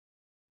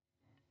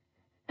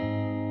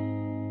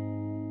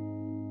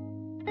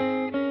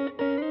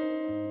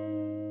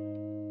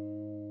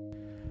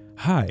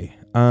Hi,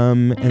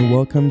 and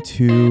welcome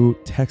to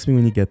Text Me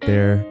When You Get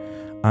There.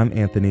 I'm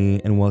Anthony,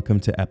 and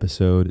welcome to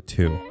episode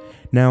 2.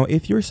 Now,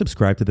 if you're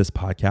subscribed to this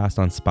podcast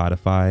on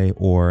Spotify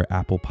or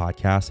Apple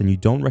Podcasts and you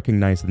don't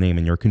recognize the name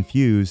and you're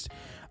confused,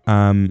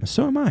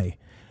 so am I.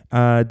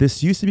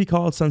 This used to be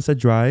called Sunset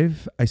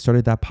Drive. I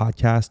started that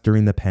podcast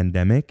during the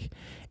pandemic,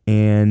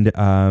 and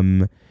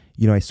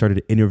I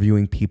started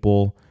interviewing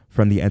people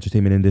from the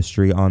entertainment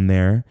industry on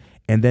there.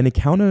 And then it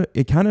kind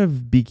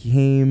of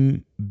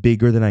became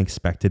bigger than I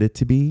expected it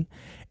to be.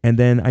 And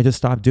then I just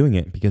stopped doing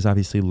it because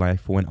obviously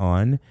life went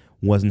on,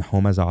 wasn't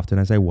home as often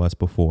as I was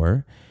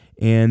before.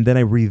 And then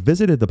I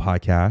revisited the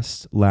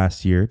podcast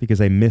last year because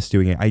I miss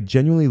doing it. I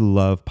genuinely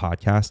love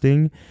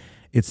podcasting.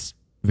 It's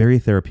very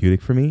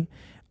therapeutic for me.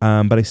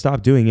 But I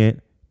stopped doing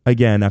it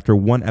again after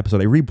one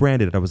episode. I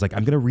rebranded it. I was like,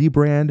 I'm going to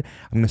rebrand.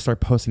 I'm going to start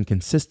posting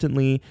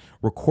consistently.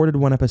 Recorded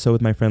one episode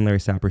with my friend Larry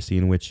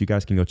Saperstein, which you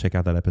guys can go check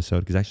out that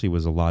episode because actually it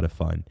was a lot of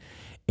fun.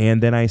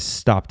 And then I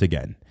stopped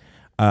again.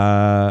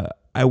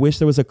 I wish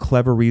there was a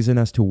clever reason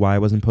as to why I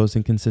wasn't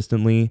posting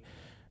consistently.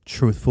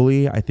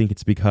 Truthfully, I think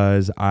it's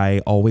because I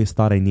always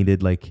thought I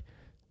needed like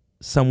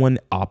someone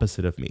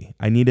opposite of me.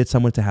 I needed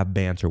someone to have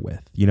banter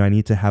with. I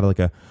need to have like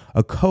a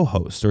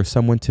co-host or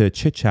someone to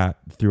chit chat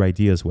through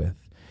ideas with.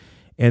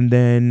 And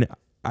then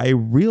I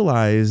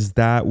realized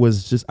that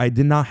was just, I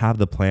did not have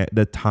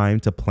the time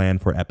to plan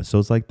for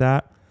episodes like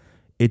that.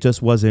 It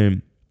just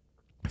wasn't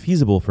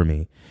feasible for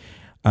me,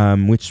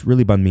 which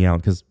really bummed me out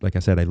because, like I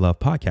said, I love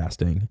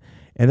podcasting.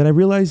 And then I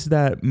realized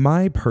that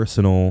my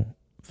personal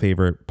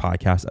favorite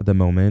podcast at the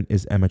moment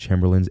is Emma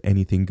Chamberlain's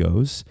Anything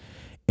Goes.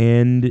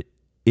 And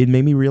it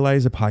made me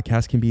realize a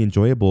podcast can be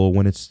enjoyable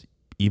when it's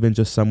even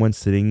just someone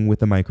sitting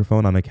with a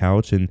microphone on a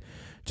couch and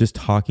just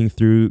talking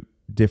through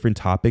different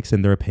topics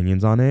and their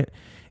opinions on it.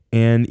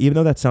 And even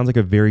though that sounds like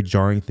a very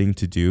jarring thing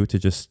to do, to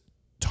just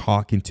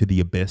talk into the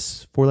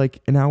abyss for like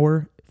an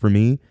hour, for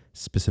me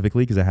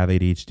specifically, because I have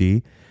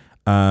ADHD,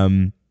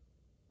 I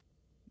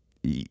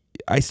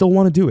still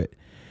want to do it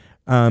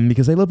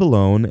because I live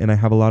alone and I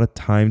have a lot of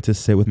time to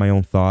sit with my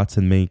own thoughts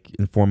and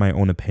inform my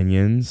own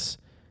opinions.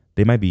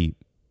 They might be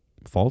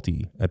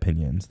faulty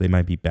opinions. They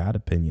might be bad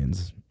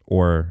opinions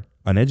or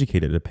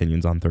uneducated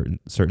opinions on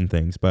certain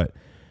things, but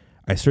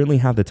I certainly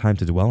have the time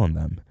to dwell on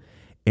them.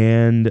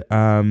 And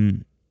I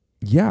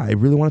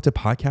really wanted to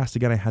podcast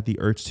again. I had the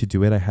urge to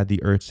do it. I had the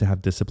urge to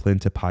have discipline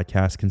to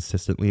podcast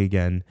consistently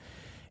again.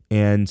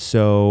 And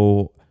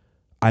so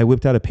I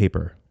whipped out a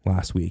paper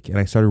last week and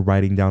I started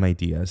writing down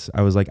ideas.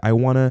 I was like,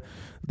 the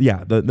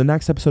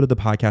next episode of the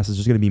podcast is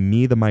just going to be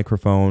me, the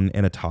microphone,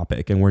 and a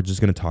topic. And we're just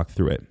going to talk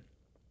through it.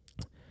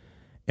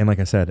 And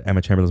like I said,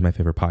 Emma Chamberlain is my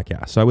favorite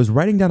podcast. So I was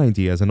writing down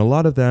ideas and a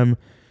lot of them,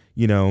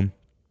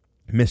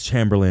 Miss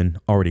Chamberlain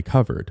already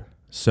covered.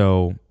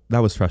 So that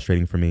was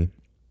frustrating for me.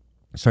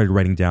 I started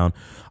writing down,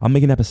 I'll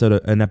make an episode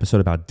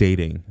about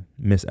dating.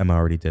 Miss Emma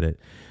already did it.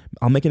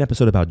 I'll make an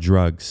episode about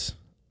drugs.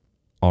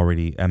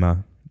 Already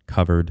Emma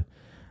covered.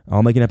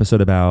 I'll make an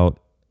episode about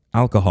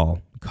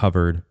alcohol.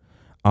 Covered.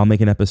 I'll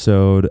make an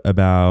episode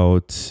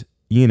about,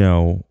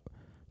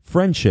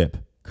 friendship.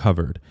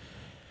 Covered.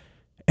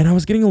 And I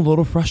was getting a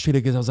little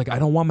frustrated because I was like, I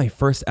don't want my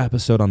first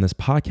episode on this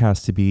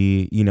podcast to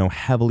be,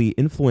 heavily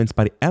influenced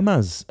by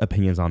Emma's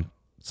opinions on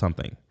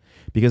something.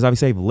 Because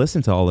obviously I've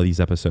listened to all of these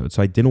episodes.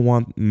 So I didn't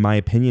want my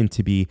opinion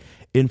to be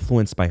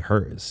influenced by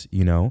hers,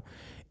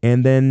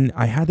 And then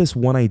I had this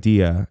one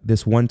idea,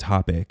 this one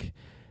topic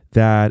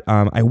that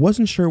I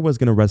wasn't sure was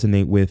going to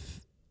resonate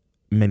with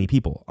many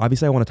people.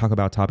 Obviously, I want to talk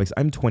about topics.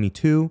 I'm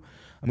 22.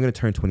 I'm going to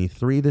turn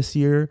 23 this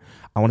year.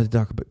 I wanted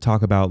to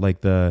talk about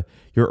like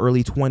your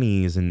early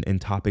 20s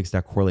and topics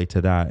that correlate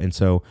to that. And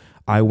so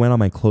I went on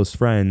my close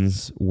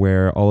friends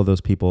where all of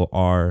those people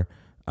are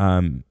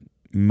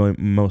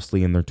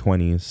mostly in their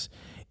 20s.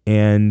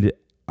 And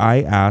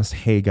I asked,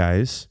 hey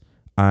guys,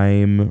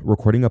 I'm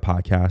recording a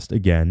podcast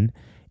again.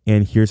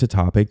 And here's a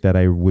topic that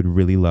I would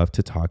really love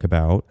to talk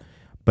about.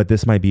 But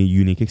this might be a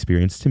unique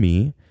experience to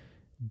me.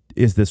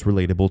 Is this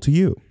relatable to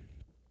you?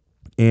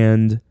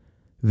 And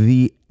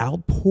the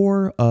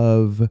outpour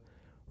of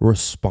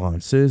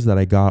responses that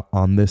I got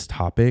on this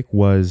topic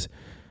was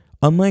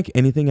unlike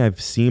anything I've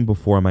seen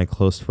before on my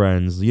close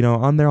friends.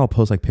 On there I'll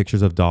post like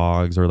pictures of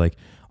dogs or like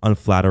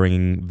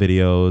unflattering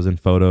videos and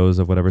photos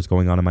of whatever's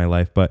going on in my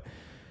life. But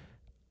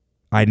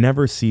I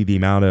never see the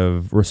amount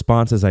of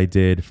responses I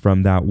did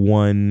from that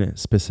one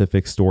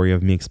specific story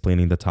of me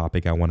explaining the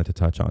topic I wanted to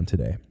touch on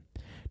today.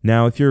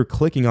 Now, if you're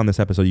clicking on this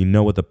episode, you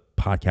know what the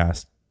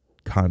podcast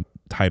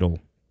title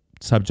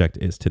subject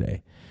is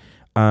today.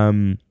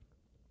 But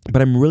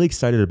I'm really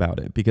excited about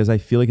it because I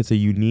feel like it's a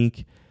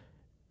unique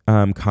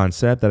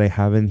concept that I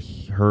haven't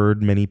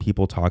heard many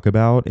people talk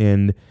about.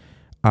 And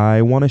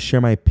I want to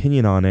share my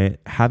opinion on it,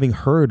 having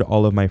heard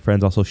all of my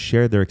friends also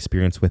share their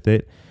experience with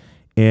it.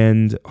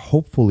 And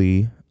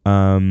hopefully,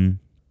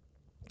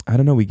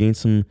 we gain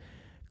some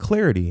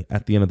clarity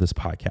at the end of this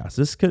podcast.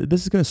 This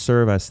is going to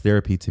serve as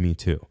therapy to me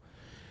too.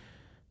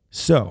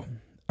 So,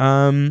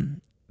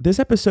 this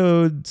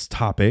episode's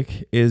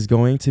topic is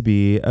going to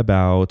be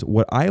about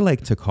what I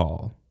like to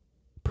call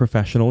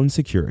professional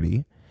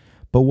insecurity,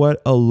 but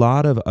what a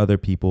lot of other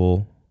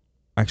people,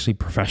 actually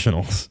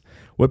professionals,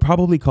 would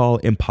probably call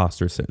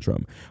imposter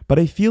syndrome. But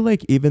I feel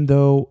like even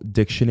though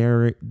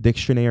dictionary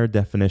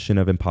definition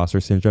of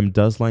imposter syndrome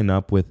does line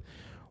up with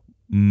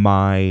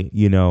my,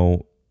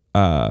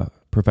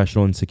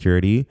 professional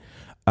insecurity,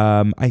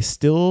 I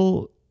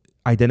still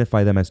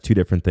identify them as two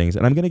different things.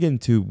 And I'm going to get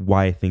into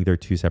why I think they're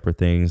two separate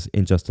things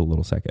in just a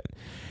little second.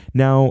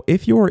 Now,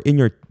 if you're in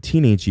your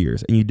teenage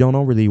years and you don't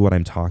know really what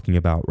I'm talking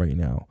about right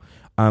now,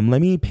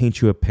 let me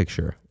paint you a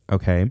picture.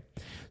 Okay.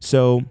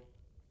 So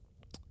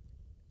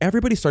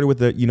everybody started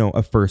with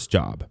a first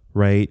job,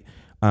 right?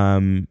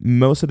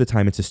 Most of the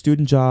time it's a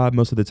student job.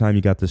 Most of the time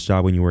you got this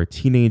job when you were a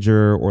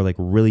teenager or like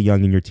really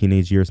young in your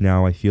teenage years.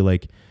 Now I feel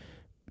like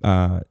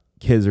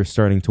kids are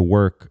starting to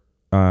work,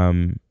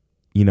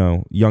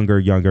 younger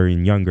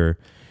and younger.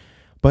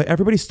 But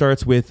everybody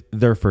starts with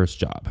their first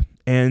job.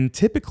 And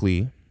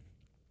typically,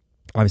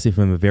 obviously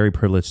from a very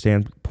privileged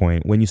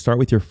standpoint, when you start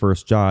with your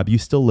first job, you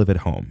still live at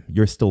home.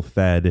 You're still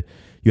fed.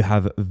 You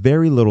have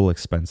very little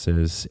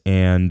expenses.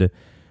 And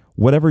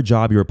whatever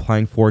job you're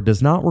applying for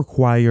does not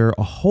require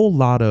a whole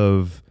lot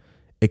of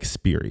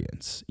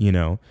experience,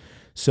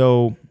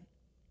 So,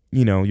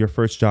 your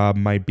first job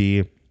might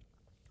be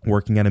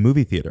working at a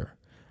movie theater.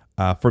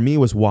 For me, it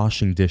was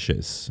washing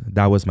dishes.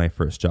 That was my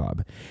first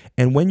job.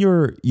 And when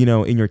you're,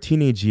 in your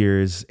teenage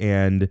years,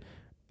 and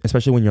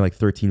especially when you're like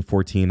 13,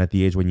 14, at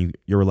the age when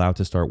you're allowed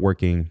to start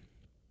working,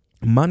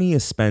 money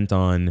is spent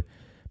on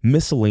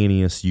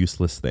miscellaneous,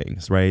 useless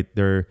things, right?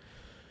 They're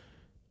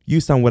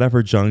used on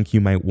whatever junk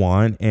you might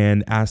want.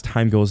 And as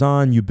time goes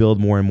on, you build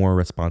more and more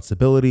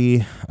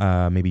responsibility.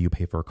 Maybe you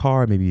pay for a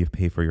car, maybe you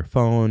pay for your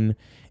phone.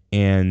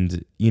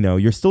 And,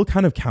 you're still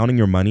kind of counting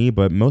your money,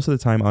 but most of the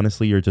time,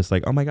 honestly, you're just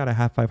like, oh my God, I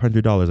have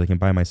 $500. I can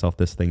buy myself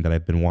this thing that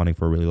I've been wanting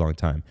for a really long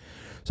time.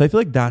 So I feel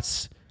like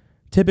that's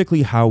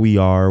typically how we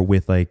are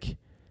with like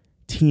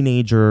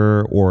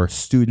teenager or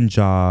student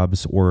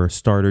jobs or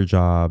starter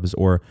jobs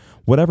or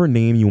whatever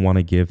name you want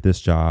to give this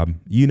job.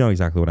 You know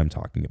exactly what I'm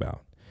talking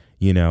about.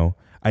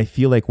 I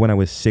feel like when I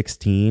was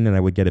 16 and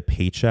I would get a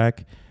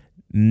paycheck,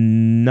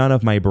 none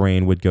of my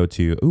brain would go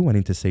to, I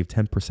need to save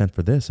 10%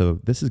 for this. So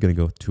this is going to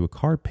go to a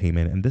car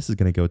payment and this is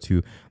going to go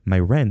to my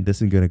rent. This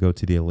is going to go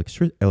to the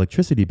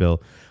electricity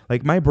bill.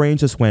 Like my brain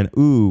just went,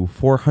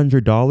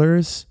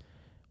 $400.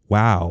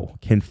 Wow.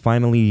 Can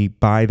finally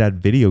buy that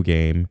video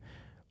game.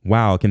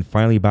 Wow. Can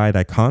finally buy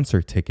that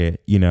concert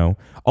ticket.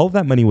 All of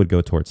that money would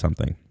go towards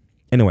something.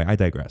 Anyway, I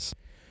digress.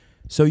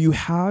 So you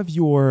have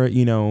your,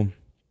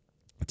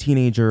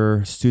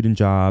 teenager, student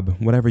job,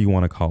 whatever you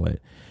want to call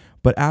it.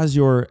 But as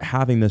you're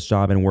having this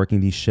job and working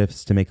these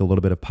shifts to make a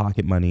little bit of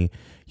pocket money,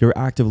 you're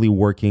actively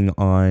working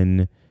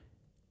on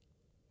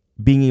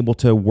being able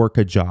to work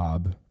a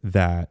job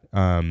that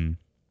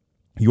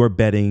you're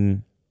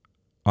betting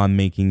on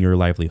making your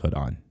livelihood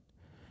on.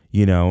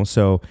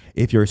 So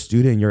if you're a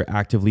student, you're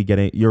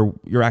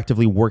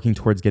actively working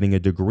towards getting a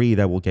degree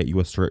that will get you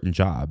a certain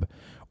job.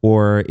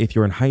 Or if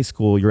you're in high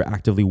school, you're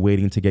actively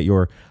waiting to get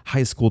your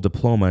high school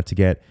diploma to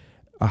get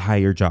a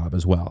higher job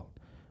as well.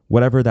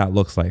 Whatever that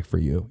looks like for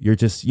you. You're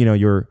just,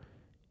 you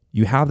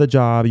have the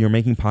job, you're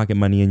making pocket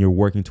money and you're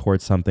working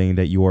towards something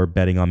that you're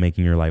betting on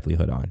making your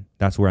livelihood on.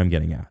 That's where I'm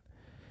getting at.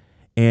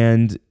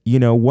 And,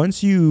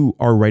 once you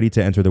are ready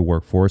to enter the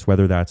workforce,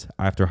 whether that's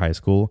after high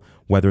school,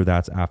 whether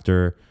that's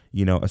after,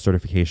 a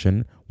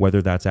certification,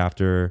 whether that's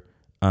after,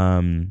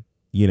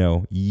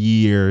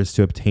 years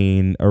to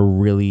obtain a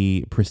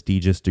really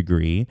prestigious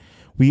degree,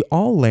 we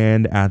all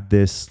land at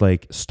this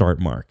like start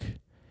mark.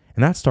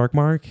 And that start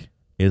mark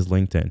is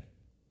LinkedIn.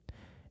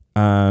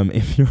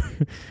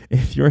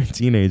 If you're a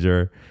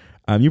teenager,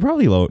 you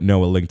probably know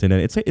what LinkedIn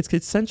is. It's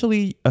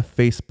essentially a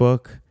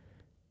Facebook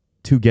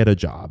to get a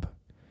job.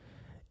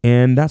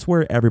 And that's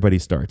where everybody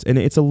starts. And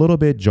it's a little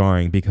bit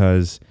jarring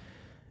because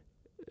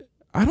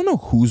I don't know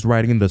who's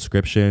writing the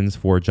descriptions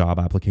for job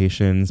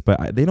applications,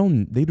 but they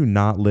do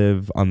not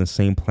live on the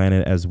same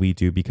planet as we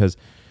do. Because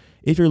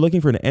if you're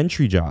looking for an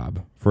entry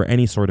job for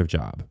any sort of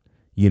job,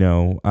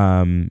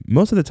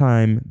 most of the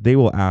time they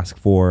will ask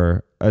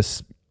for a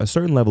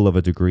certain level of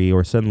a degree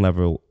or a certain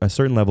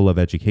level of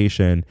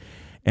education,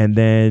 and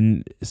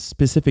then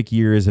specific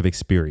years of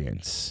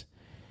experience.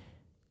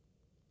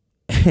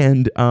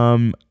 And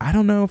I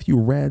don't know if you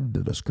read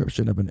the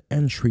description of an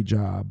entry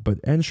job, but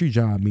entry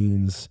job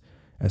means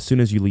as soon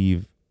as you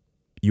leave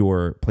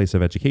your place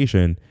of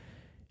education,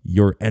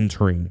 you're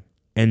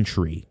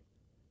entry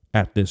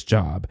at this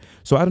job.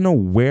 So I don't know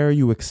where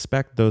you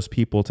expect those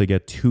people to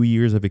get 2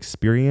 years of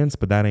experience,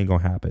 but that ain't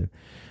gonna happen.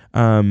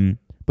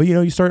 But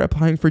you start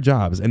applying for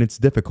jobs and it's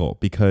difficult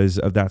because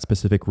of that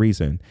specific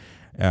reason.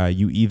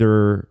 You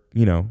either,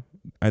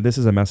 this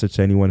is a message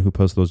to anyone who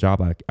posts those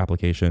job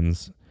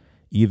applications,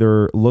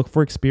 either look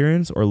for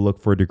experience or look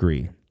for a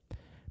degree,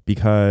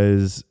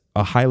 because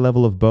a high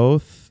level of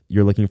both,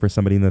 you're looking for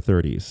somebody in the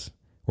 30s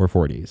or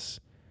 40s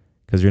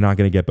because you're not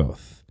going to get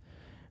both.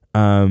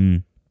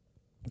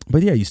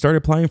 But yeah, you start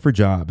applying for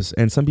jobs,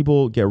 and some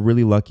people get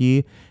really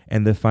lucky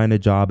and they find a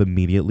job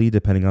immediately,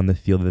 depending on the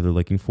field that they're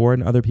looking for.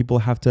 And other people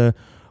have to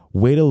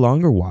wait a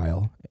longer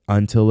while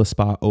until a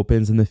spot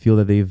opens in the field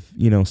that they've,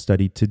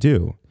 studied to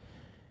do.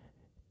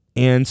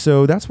 And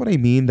so that's what I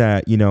mean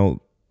that,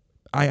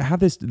 I have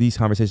these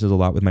conversations a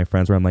lot with my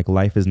friends where I'm like,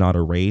 life is not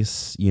a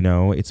race,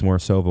 it's more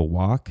so of a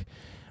walk.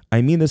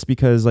 I mean this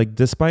because like,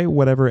 despite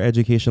whatever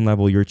education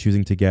level you're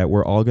choosing to get,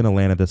 we're all going to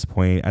land at this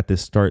point, at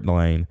this start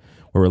line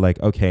where we're like,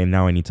 okay,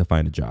 now I need to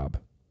find a job.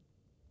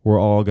 We're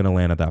all going to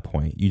land at that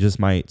point. You just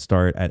might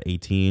start at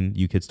 18.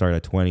 You could start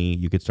at 20.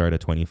 You could start at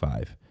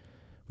 25.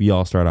 We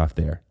all start off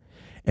there.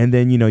 And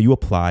then, you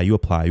apply.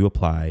 It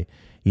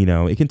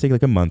can take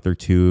like a month or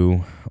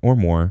two or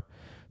more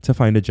to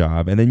find a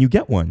job. And then you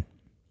get one.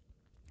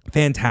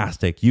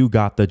 Fantastic. You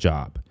got the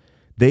job.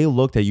 They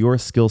looked at your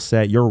skill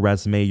set, your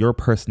resume, your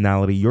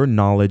personality, your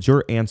knowledge,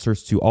 your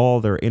answers to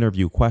all their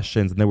interview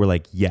questions. And they were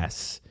like,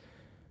 yes,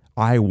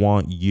 I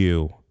want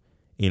you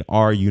in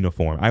our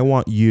uniform. I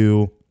want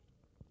you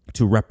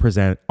to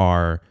represent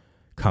our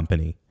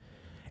company.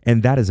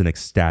 And that is an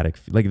ecstatic,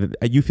 like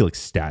you feel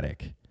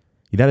ecstatic.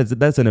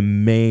 That's an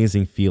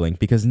amazing feeling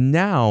because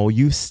now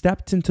you've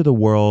stepped into the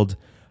world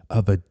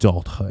of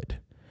adulthood.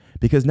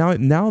 Because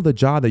now the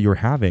job that you're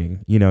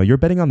having, you're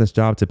betting on this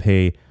job to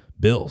pay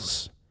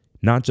bills,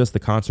 not just the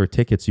concert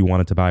tickets you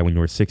wanted to buy when you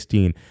were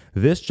 16.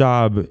 This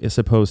job is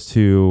supposed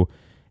to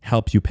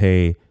help you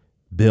pay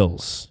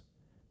bills.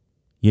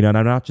 And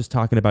I'm not just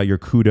talking about your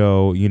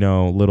Kudo,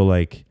 little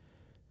like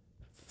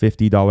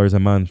 $50 a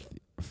month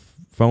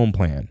phone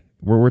plan.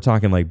 We're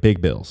talking like big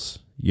bills,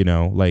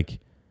 like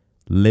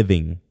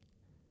living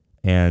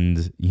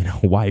and,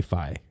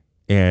 Wi-Fi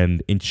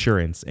and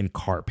insurance and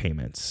car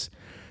payments.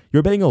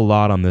 You're betting a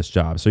lot on this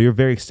job. So you're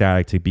very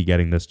ecstatic to be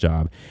getting this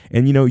job.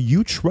 And,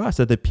 you trust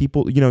that the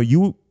people,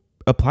 you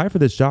apply for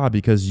this job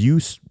because you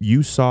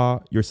saw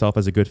yourself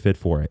as a good fit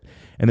for it.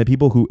 And the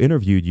people who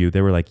interviewed you,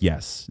 they were like,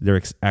 yes, they're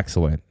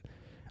excellent.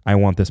 I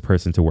want this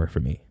person to work for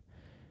me.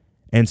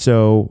 And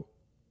so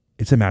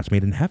it's a match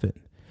made in heaven.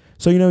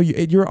 So,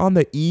 you're on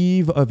the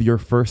eve of your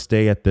first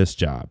day at this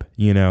job.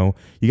 You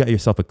got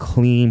yourself a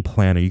clean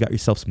planner. You got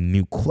yourself some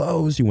new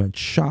clothes. You went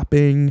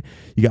shopping.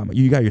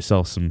 You got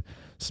yourself some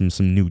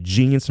new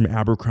jeans from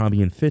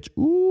Abercrombie and Fitch.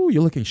 Ooh,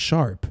 you're looking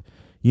sharp.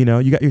 You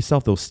got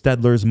yourself those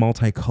Staedtler's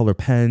multicolor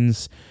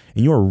pens,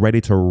 and you are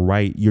ready to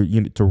write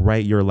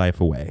your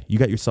life away. You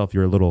got yourself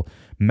your little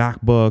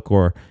MacBook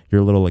or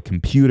your little like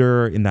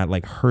computer in that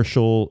like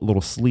Herschel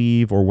little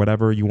sleeve or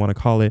whatever you want to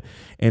call it,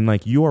 and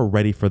like you are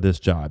ready for this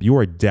job. You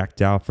are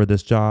decked out for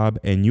this job,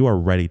 and you are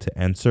ready to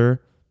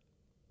enter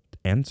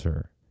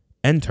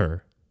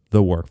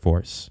the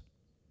workforce.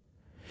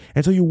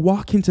 And so you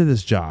walk into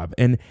this job,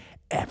 and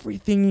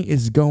everything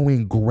is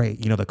going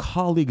great. The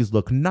colleagues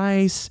look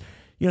nice.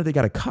 They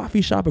got a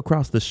coffee shop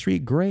across the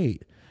street.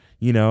 Great.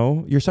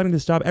 You're starting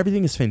this job.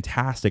 Everything is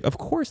fantastic. Of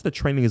course, the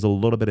training is a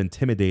little bit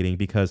intimidating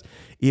because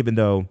even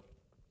though,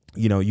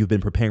 you've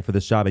been preparing for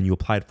this job and you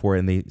applied for it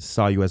and they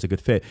saw you as a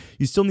good fit,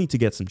 you still need to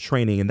get some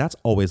training. And that's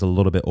always a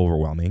little bit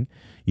overwhelming,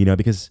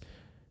 because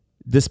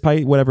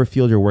despite whatever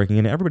field you're working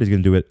in, everybody's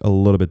going to do it a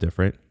little bit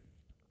different,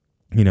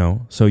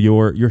 So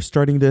you're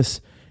starting this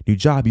new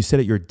job. You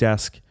sit at your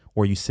desk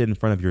or you sit in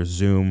front of your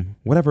Zoom,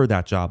 whatever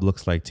that job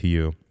looks like to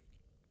you,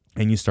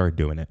 and you start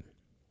doing it.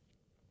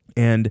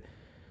 And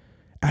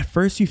at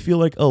first you feel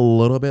like a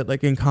little bit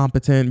like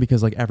incompetent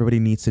because like everybody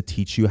needs to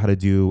teach you how to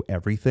do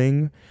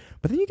everything.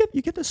 But then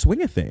you get the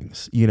swing of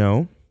things,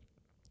 And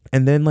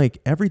then like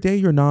every day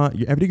you're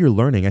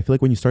learning. I feel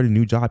like when you start a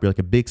new job, you're like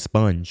a big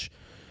sponge.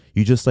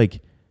 You just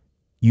like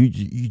you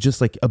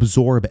just like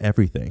absorb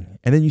everything.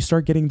 And then you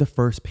start getting the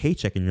first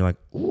paycheck and you're like,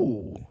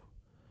 "Ooh.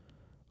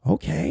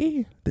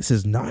 Okay, this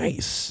is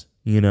nice."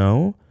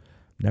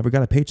 Never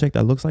got a paycheck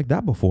that looks like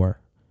that before.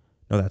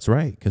 No, that's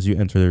right, because you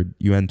entered,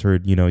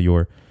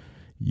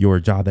 your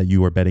job that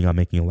you were betting on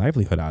making a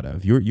livelihood out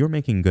of. You're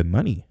making good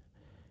money.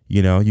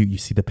 You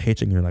see the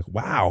paycheck and you're like,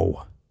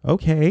 wow,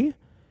 okay.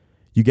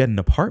 You get an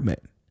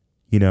apartment,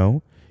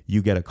 you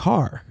get a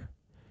car,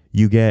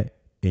 you get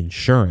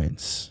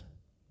insurance.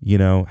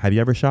 Have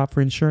you ever shopped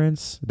for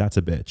insurance? That's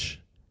a bitch.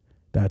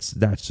 That's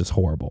just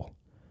horrible.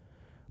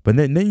 But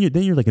then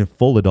you're like in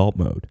full adult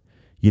mode,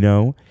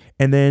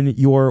 and then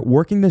you're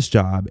working this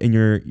job and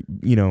you're,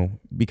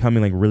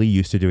 becoming like really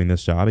used to doing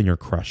this job and you're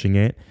crushing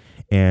it.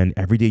 And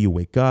every day you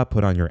wake up,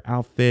 put on your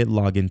outfit,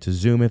 log into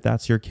Zoom if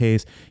that's your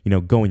case,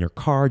 go in your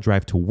car,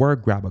 drive to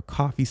work, grab a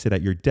coffee, sit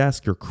at your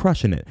desk, you're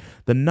crushing it.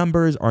 The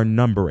numbers are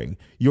numbering.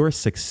 You're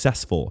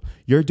successful.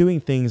 You're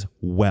doing things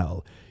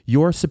well.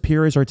 Your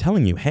superiors are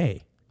telling you,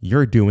 hey,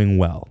 you're doing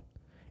well.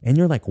 And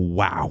you're like,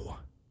 wow,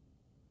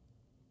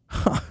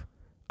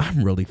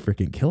 I'm really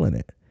freaking killing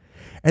it.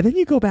 And then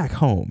you go back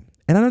home.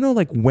 And I don't know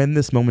like when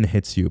this moment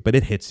hits you, but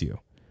it hits you.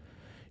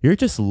 You're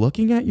just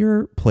looking at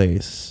your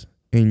place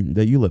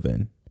that you live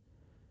in,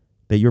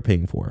 that you're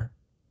paying for.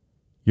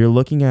 You're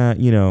looking at,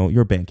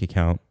 your bank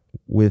account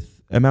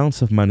with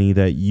amounts of money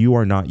that you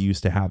are not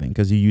used to having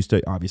because you used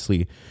to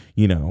obviously,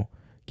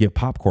 get get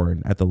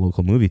popcorn at the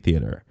local movie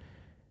theater.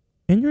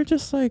 And you're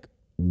just like,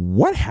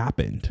 what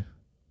happened?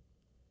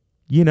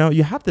 You know,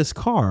 you have this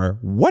car.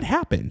 What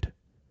happened?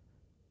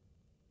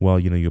 Well,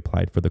 you know, you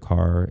applied for the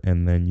car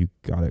and then you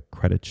got a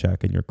credit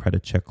check and your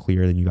credit check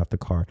cleared and you got the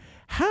car.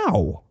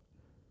 How?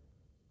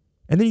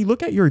 And then you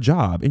look at your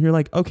job and you're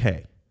like,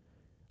 okay,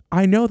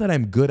 I know that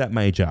I'm good at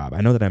my job. I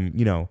know that I'm,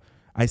 you know,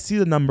 I see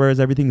the numbers,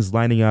 everything's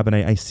lining up and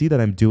I see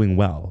that I'm doing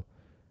well.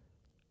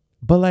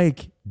 But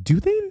like, do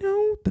they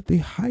know that they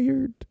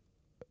hired,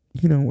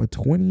 you know, a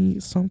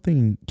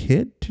 20-something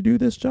kid to do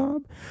this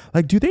job?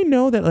 Like, do they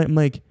know that I'm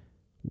like,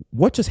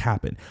 what just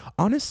happened?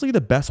 Honestly, the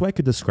best way I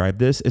could describe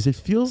this is it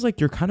feels like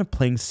you're kind of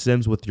playing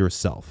Sims with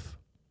yourself.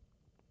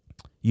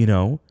 You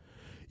know,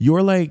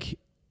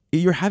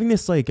 you're having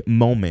this like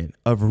moment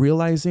of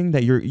realizing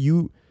that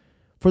you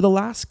for the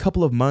last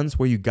couple of months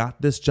where you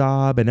got this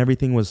job and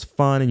everything was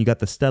fun and you got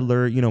the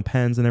Stedler, you know,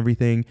 pens and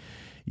everything,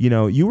 you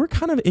know, you were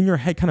kind of in your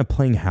head kind of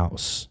playing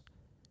house.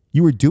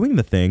 You were doing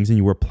the things and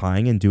you were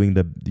applying and doing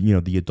the, you know,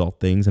 the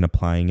adult things and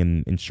applying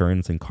in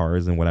insurance and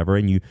cars and whatever.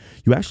 And you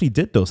actually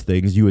did those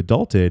things. You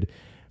adulted,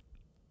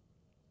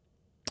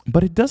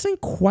 but it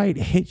doesn't quite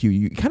hit you.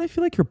 You kind of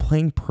feel like you're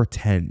playing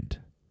pretend.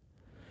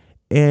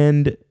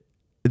 And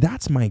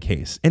that's my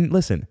case. And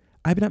listen,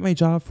 I've been at my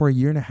job for 1.5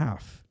 years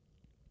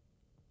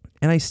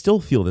and I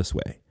still feel this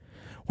way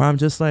where I'm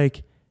just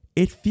like,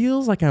 it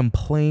feels like I'm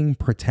playing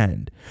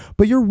pretend,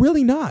 but you're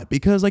really not,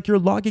 because like you're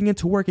logging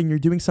into work and you're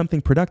doing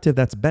something productive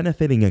that's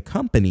benefiting a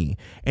company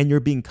and you're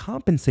being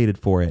compensated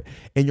for it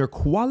and you're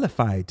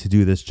qualified to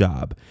do this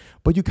job,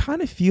 but you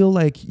kind of feel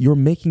like you're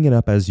making it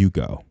up as you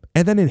go.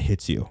 And then it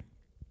hits you.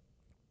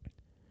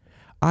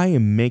 I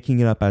am making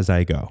it up as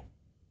I go.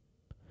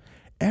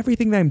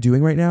 Everything that I'm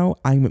doing right now,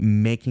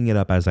 I'm making it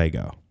up as I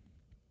go.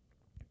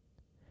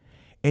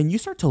 And you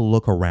start to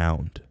look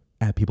around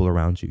at people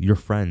around you, your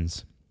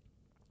friends,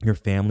 your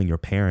family, your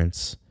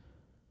parents.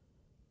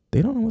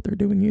 They don't know what they're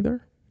doing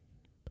either.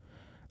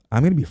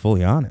 I'm going to be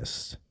fully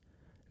honest.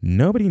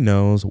 Nobody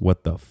knows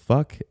what the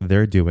fuck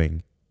they're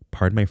doing.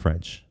 Pardon my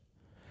French.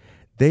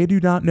 They do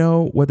not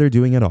know what they're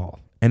doing at all.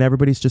 And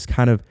everybody's just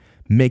kind of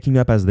making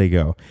up as they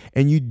go.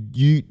 And you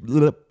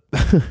do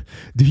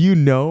you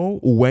know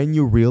when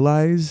you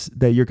realize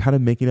that you're kind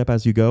of making up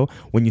as you go?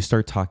 When you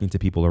start talking to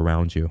people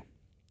around you.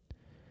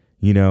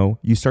 You know,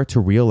 you start to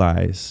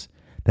realize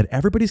that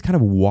everybody's kind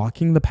of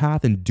walking the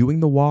path and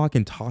doing the walk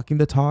and talking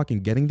the talk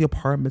and getting the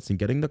apartments and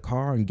getting the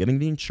car and getting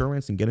the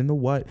insurance and getting the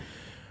what.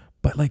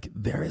 But like,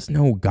 there is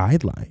no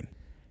guideline.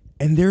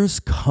 And there's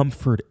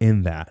comfort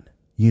in that,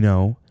 you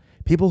know?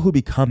 People who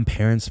become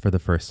parents for the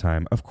first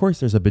time, of course,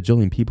 there's a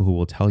bajillion people who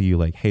will tell you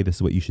like, hey, this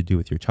is what you should do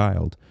with your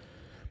child.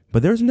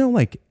 But there's no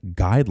like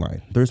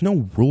guideline. There's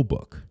no rule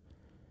book.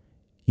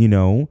 You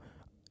know,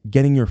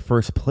 getting your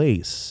first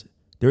place,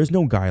 there's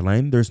no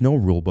guideline. There's no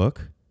rule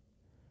book.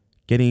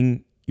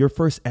 Getting your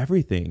first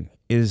everything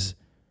is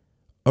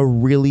a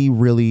really,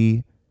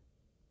 really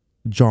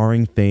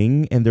jarring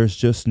thing. And there's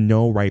just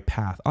no right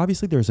path.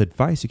 Obviously, there's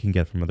advice you can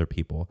get from other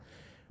people.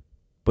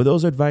 But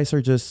those advice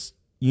are just,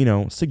 you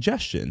know,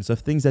 suggestions of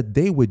things that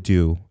they would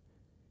do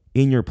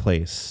in your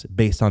place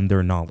based on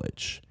their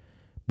knowledge.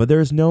 But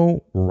there's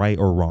no right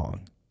or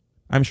wrong.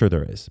 I'm sure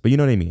there is, but you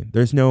know what I mean?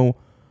 There's no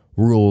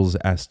rules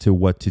as to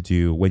what to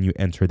do when you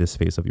enter this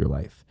phase of your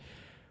life.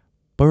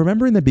 But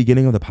remember in the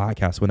beginning of the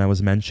podcast when I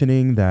was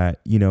mentioning that,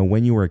 you know,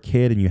 when you were a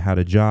kid and you had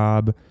a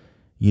job,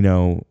 you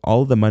know,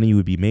 all of the money you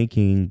would be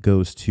making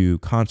goes to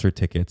concert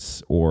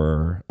tickets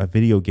or a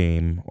video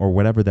game or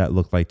whatever that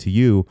looked like to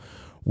you.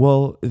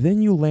 Well,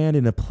 then you land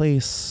in a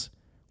place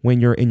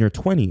when you're in your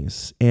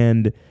 20s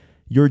and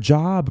your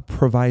job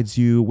provides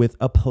you with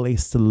a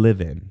place to live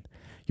in.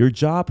 Your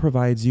job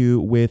provides you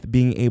with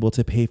being able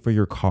to pay for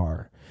your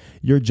car.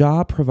 Your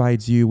job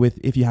provides you with,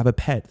 if you have a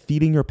pet,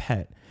 feeding your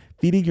pet,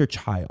 feeding your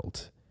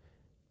child.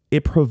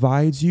 It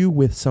provides you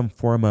with some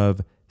form of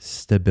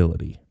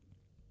stability.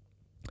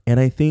 And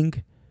I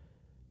think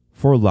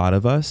for a lot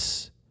of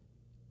us,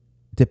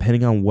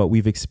 depending on what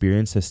we've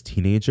experienced as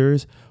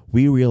teenagers,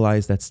 we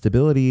realize that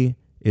stability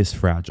is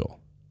fragile.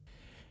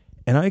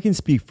 And I can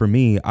speak for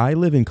me, I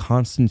live in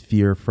constant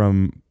fear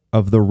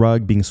of the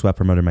rug being swept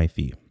from under my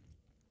feet.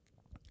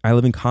 I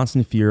live in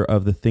constant fear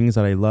of the things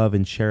that I love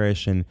and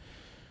cherish and,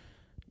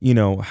 you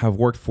know, have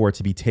worked for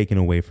to be taken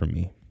away from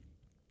me.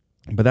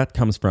 But that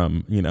comes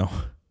from, you know,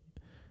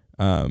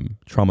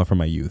 trauma from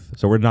my youth.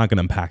 So we're not going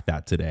to unpack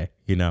that today,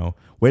 you know.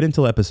 Wait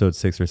until episode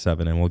 6 or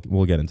 7 and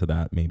we'll get into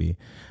that maybe.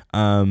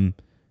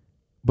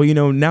 But, you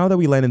know, now that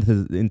we land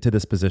into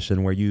this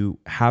position where you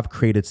have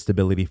created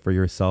stability for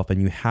yourself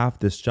and you have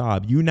this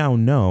job, you now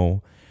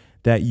know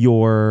that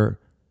your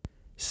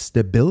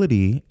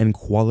stability and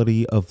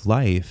quality of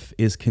life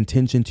is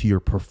contingent to your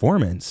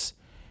performance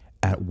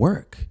at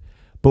work.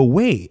 But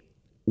wait,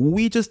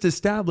 we just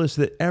established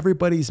that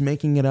everybody's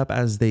making it up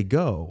as they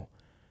go.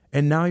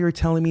 And now you're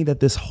telling me that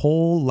this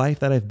whole life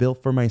that I've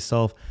built for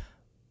myself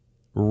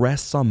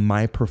rests on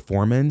my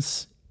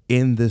performance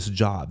in this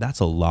job.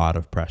 That's a lot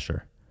of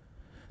pressure.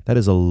 That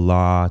is a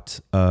lot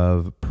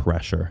of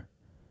pressure.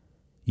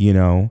 you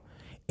know?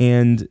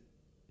 And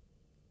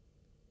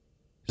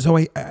so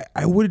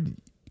I would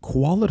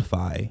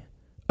qualify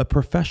a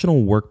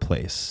professional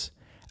workplace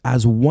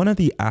as one of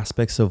the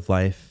aspects of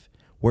life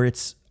where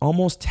it's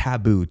almost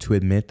taboo to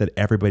admit that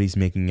everybody's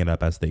making it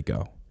up as they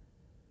go.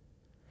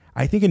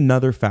 I think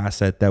another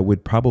facet that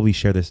would probably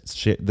share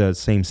the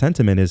same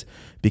sentiment is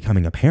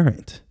becoming a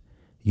parent,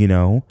 you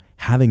know,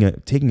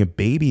 taking a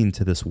baby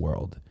into this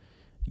world,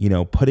 you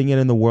know, putting it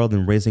in the world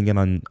and raising it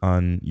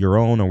on your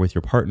own or with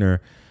your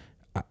partner.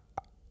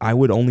 I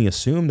would only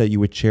assume that you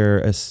would share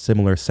a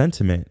similar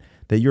sentiment,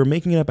 that you're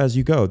making it up as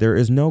you go. There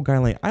is no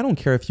guideline. I don't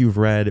care if you've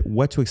read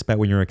What to Expect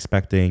When You're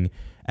Expecting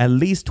at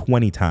least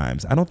 20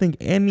 times. I don't think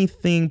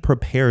anything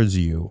prepares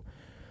you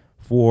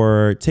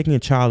for taking a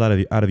child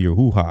out of your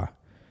hoo-ha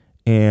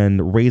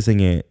and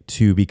raising it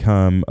to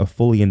become a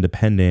fully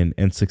independent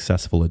and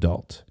successful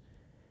adult.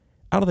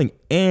 I don't think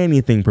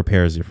anything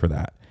prepares you for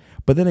that.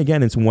 But then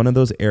again, it's one of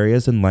those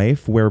areas in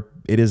life where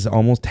it is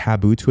almost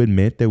taboo to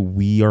admit that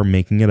we are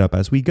making it up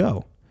as we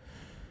go.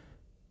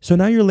 So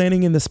now you're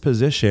landing in this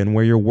position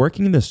where you're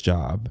working this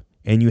job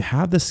and you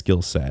have the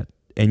skill set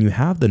and you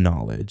have the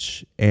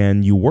knowledge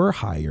and you were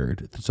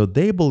hired. So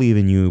they believe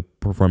in you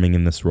performing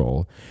in this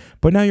role.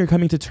 But now you're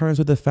coming to terms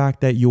with the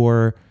fact that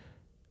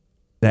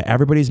that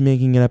everybody's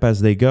making it up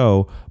as they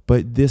go.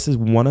 But this is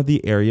one of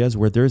the areas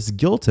where there's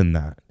guilt in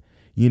that.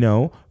 You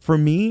know, for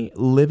me,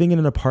 living in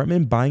an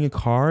apartment, buying a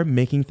car,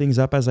 making things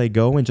up as I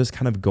go and just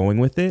kind of going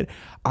with it,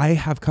 I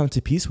have come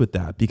to peace with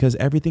that because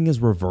everything is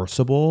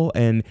reversible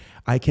and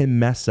I can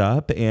mess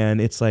up and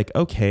it's like,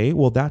 okay,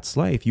 well, that's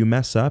life. You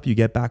mess up, you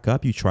get back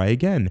up, you try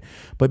again.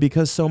 But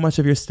because so much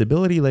of your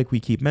stability, like we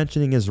keep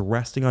mentioning, is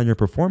resting on your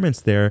performance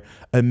there,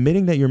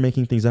 admitting that you're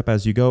making things up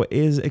as you go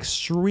is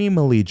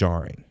extremely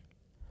jarring.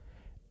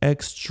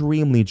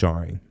 Extremely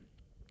jarring.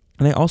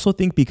 And I also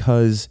think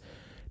because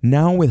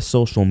now with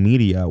social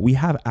media, we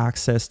have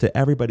access to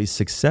everybody's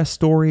success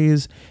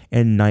stories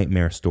and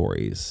nightmare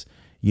stories,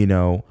 you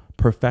know,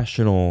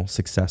 professional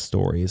success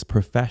stories,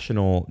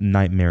 professional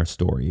nightmare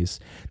stories,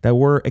 that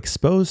we're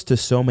exposed to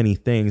so many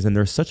things. And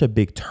there's such a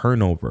big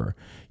turnover.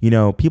 You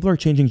know, people are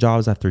changing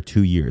jobs after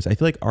 2 years. I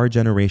feel like our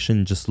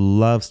generation just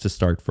loves to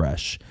start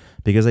fresh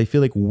because I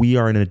feel like we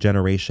are in a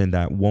generation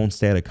that won't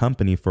stay at a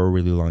company for a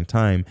really long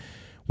time.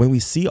 When we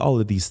see all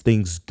of these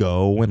things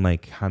go and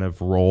like kind of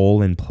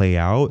roll and play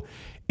out,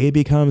 it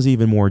becomes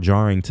even more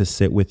jarring to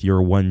sit with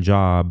your one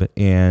job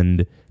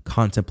and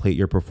contemplate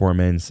your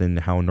performance and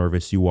how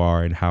nervous you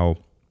are and how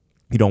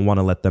you don't want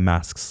to let the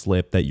mask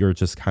slip, that you're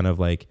just kind of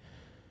like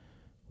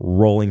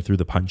rolling through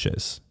the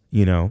punches,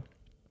 you know?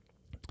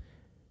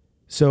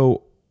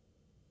 So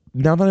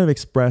now that I've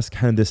expressed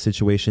kind of this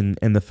situation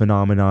and the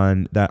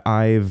phenomenon that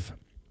I've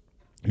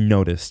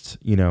noticed,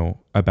 you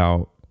know,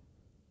 about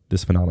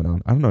this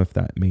phenomenon, I don't know if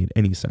that made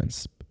any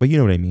sense, but you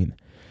know what I mean.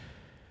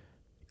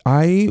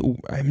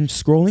 I'm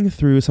scrolling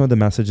through some of the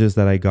messages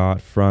that I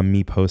got from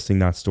me posting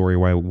that story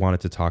where I wanted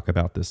to talk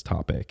about this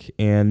topic.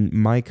 And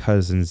my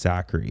cousin,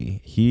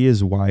 Zachary, he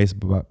is wise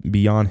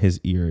beyond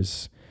his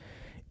ears.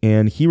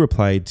 And he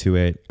replied to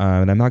it.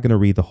 And I'm not going to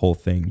read the whole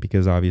thing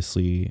because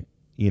obviously,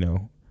 you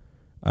know,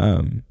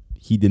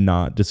 he did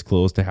not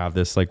disclose to have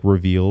this like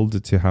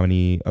revealed to how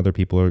many other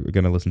people are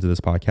going to listen to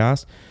this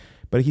podcast.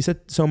 But he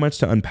said so much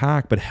to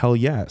unpack, but hell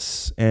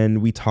yes.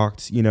 And we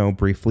talked, you know,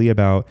 briefly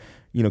about,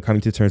 you know,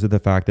 coming to terms with the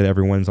fact that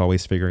everyone's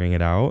always figuring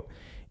it out.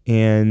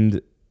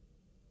 And,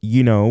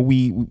 you know,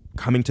 we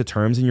coming to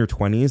terms in your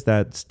 20s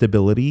that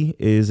stability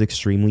is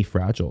extremely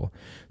fragile.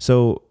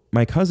 So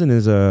my cousin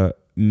is a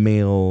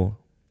male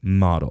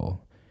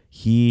model.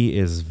 He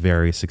is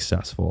very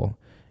successful.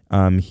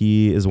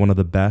 He is one of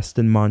the best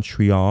in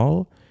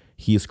Montreal.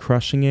 He is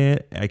crushing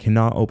it. I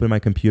cannot open my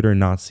computer and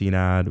not see an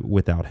ad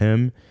without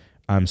him.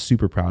 I'm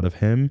super proud of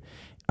him.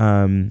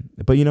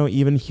 But, you know,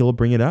 even he'll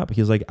bring it up.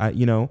 He's like,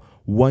 you know,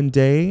 one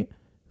day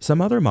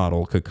some other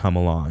model could come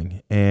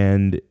along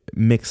and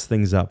mix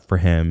things up for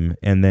him.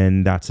 And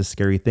then that's a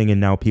scary thing. And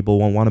now people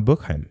won't want to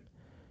book him.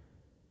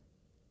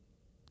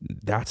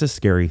 That's a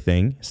scary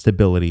thing.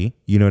 Stability.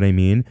 You know what I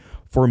mean?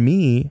 For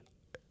me,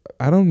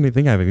 I don't even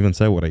think I've even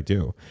said what I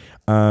do.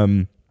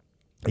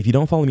 If you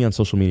don't follow me on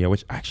social media,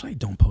 which actually I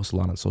don't post a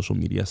lot on social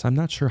media, so I'm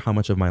not sure how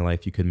much of my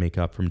life you could make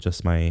up from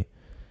just my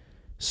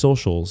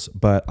socials,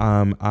 but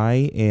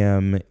I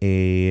am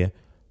a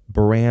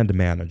brand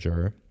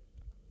manager,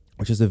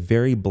 which is a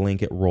very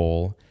blanket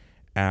role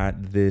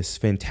at this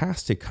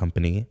fantastic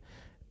company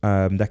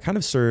that kind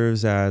of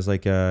serves as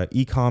like a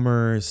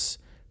e-commerce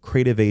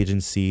creative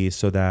agency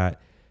so that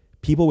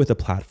people with a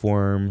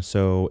platform,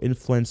 so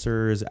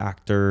influencers,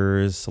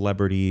 actors,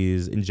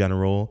 celebrities in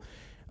general,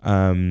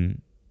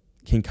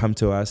 can come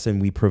to us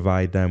and we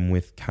provide them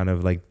with kind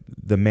of like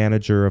the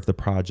manager of the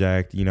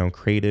project, you know,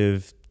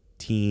 creative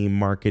team,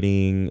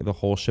 marketing, the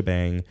whole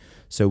shebang,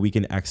 so we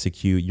can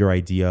execute your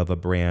idea of a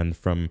brand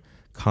from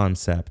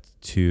concept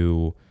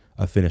to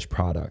a finished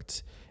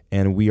product.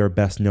 And we are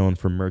best known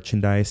for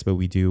merchandise, but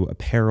we do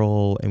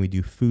apparel and we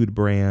do food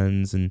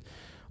brands and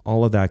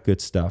all of that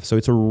good stuff. So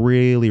it's a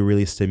really,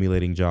 really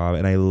stimulating job.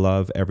 And I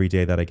love every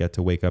day that I get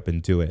to wake up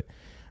and do it.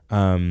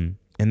 And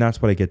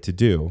that's what I get to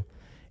do.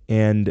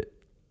 And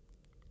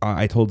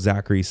I told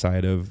Zachary's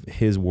side of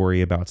his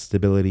worry about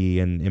stability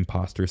and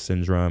imposter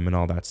syndrome and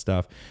all that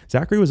stuff.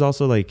 Zachary was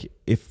also like,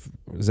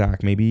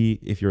 Zach, maybe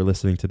if you're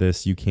listening to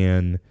this, you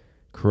can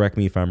correct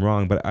me if I'm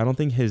wrong, but I don't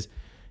think his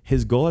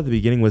goal at the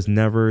beginning was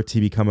never to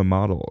become a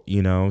model.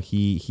 You know,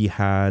 he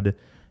had,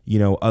 you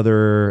know,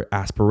 other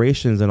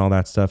aspirations and all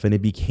that stuff. And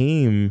it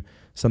became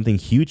something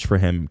huge for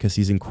him because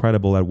he's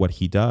incredible at what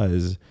he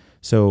does.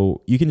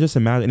 So you can just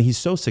imagine, and he's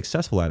so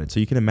successful at it.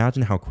 So you can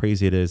imagine how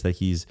crazy it is that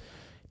he's,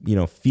 you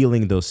know,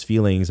 feeling those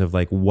feelings of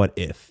like, what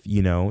if,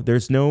 you know,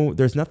 there's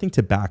nothing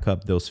to back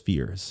up those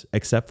fears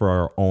except for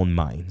our own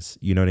minds.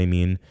 You know what I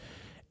mean?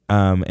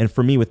 And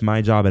for me, with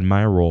my job and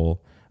my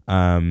role,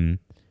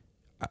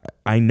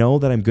 I know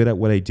that I'm good at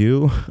what I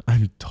do.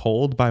 I'm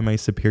told by my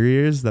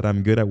superiors that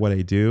I'm good at what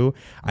I do.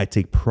 I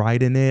take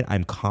pride in it.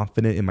 I'm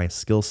confident in my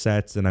skill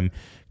sets and I'm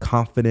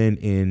confident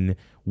in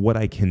what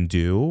I can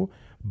do.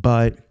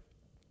 But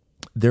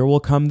there will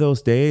come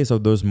those days or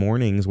those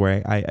mornings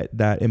where I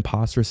that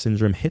imposter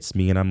syndrome hits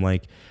me and I'm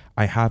like,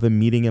 I have a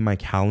meeting in my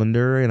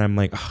calendar and I'm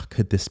like, oh,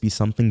 could this be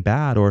something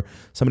bad? Or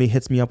somebody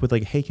hits me up with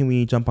like, hey, can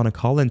we jump on a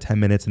call in 10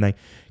 minutes? And I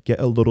get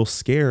a little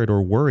scared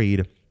or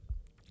worried.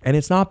 And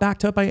it's not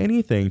backed up by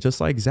anything. Just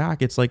like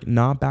Zach, it's like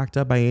not backed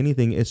up by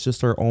anything. It's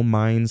just our own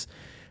minds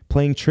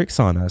playing tricks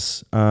on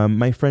us.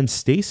 My friend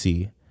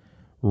Stacy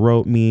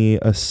wrote me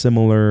a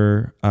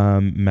similar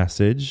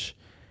message.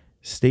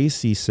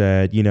 Stacy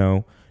said, you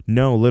know,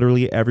 no,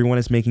 literally everyone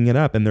is making it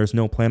up and there's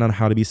no plan on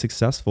how to be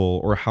successful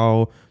or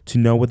how to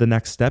know what the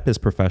next step is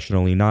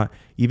professionally, not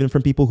even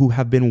from people who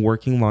have been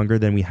working longer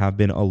than we have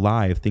been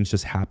alive. Things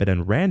just happen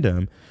at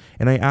random.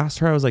 And I asked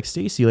her, I was like,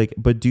 Stacy, like,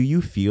 but do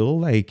you feel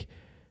like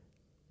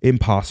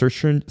imposter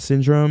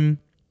syndrome?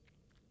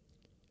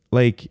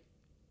 Like,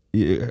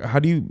 how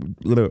do you,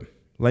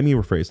 let me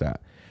rephrase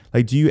that.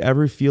 Like, do you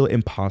ever feel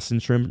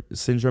imposter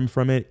syndrome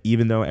from it,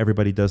 even though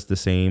everybody does the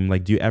same?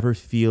 Like, do you ever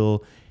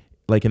feel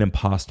like an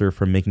imposter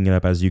from making it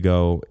up as you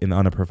go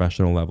on a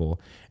professional level?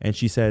 And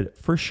she said,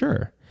 for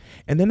sure.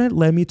 And then that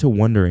led me to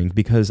wondering,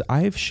 because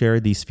I've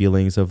shared these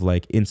feelings of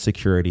like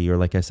insecurity, or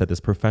like I said, this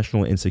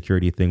professional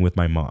insecurity thing with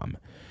my mom.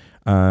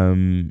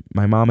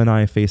 My mom and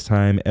I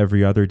FaceTime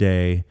every other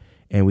day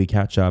and we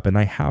catch up, and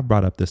I have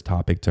brought up this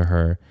topic to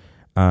her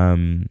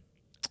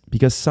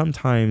because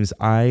sometimes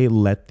I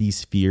let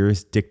these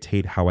fears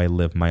dictate how I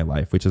live my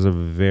life, which is a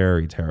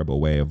very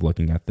terrible way of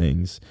looking at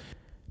things.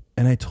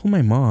 And I told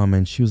my mom,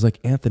 and she was like,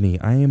 Anthony,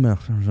 I am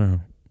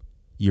a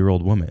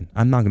year-old woman.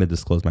 I'm not going to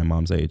disclose my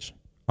mom's age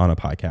on a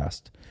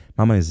podcast.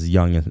 My mom is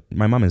young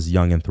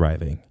and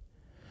thriving.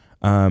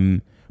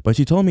 But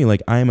she told me,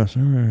 like, I am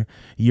a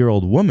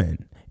year-old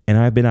woman, and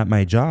I've been at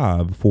my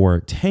job for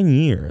 10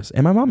 years,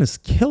 and my mom is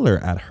killer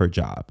at her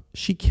job.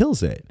 She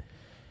kills it.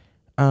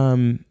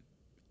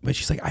 But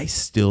she's like, I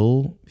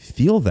still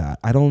feel that.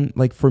 I don't,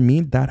 like, for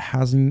me, that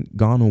hasn't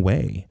gone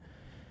away.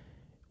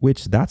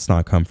 Which, that's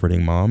not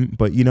comforting, Mom.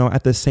 But, you know,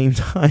 at the same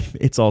time,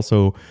 it's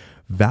also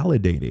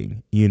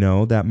validating, you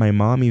know, that my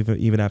mom,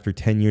 even after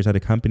 10 years at a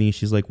company,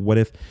 she's like, what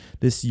if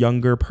this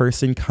younger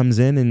person comes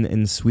in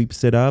and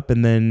sweeps it up?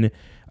 And then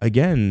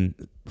again,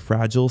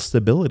 fragile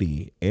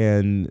stability,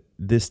 and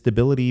this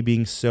stability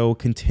being so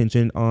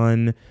contingent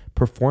on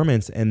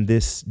performance and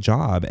this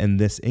job and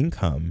this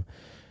income.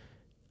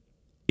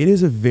 It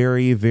is a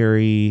very,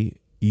 very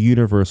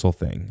universal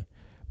thing.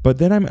 But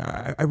then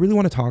I really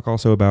want to talk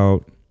also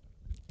about,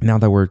 now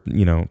that we're,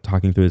 you know,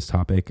 talking through this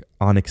topic,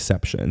 on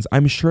exceptions.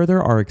 I'm sure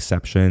there are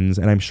exceptions,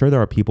 and I'm sure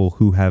there are people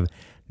who have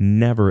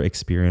never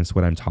experienced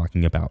what I'm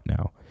talking about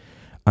now.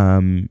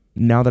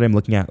 Now that I'm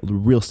looking at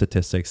real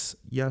statistics,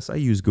 yes, I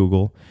use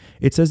Google.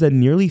 It says that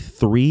nearly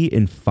 3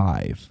 in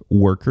 5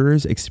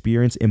 workers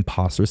experience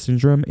imposter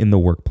syndrome in the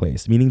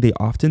workplace, meaning they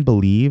often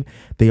believe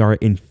they are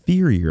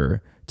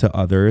inferior to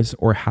others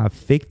or have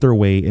faked their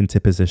way into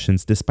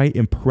positions despite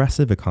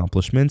impressive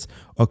accomplishments,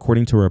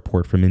 according to a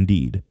report from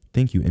Indeed.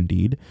 Thank you,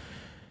 Indeed.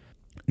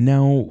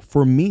 Now,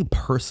 for me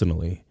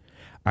personally,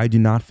 I do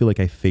not feel like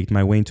I faked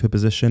my way into a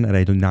position, and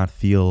I do not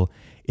feel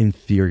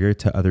inferior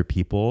to other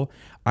people.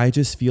 I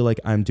just feel like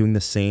I'm doing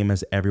the same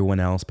as everyone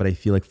else, but I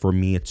feel like for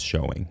me, it's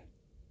showing.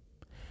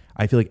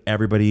 I feel like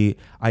everybody,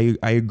 I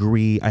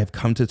agree. I've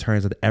come to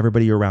terms that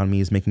everybody around me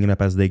is making it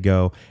up as they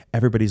go.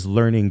 Everybody's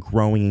learning,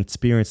 growing,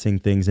 experiencing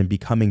things, and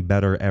becoming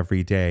better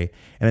every day.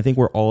 And I think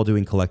we're all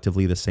doing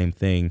collectively the same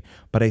thing.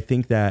 But I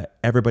think that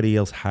everybody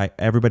else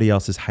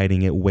is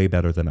hiding it way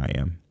better than I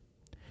am.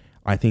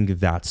 I think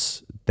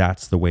that's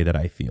the way that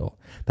I feel.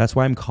 That's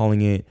why I'm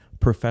calling it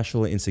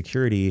professional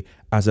insecurity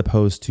as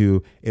opposed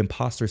to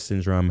imposter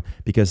syndrome,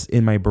 because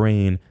in my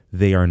brain,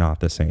 they are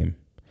not the same.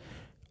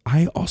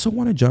 I also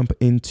want to jump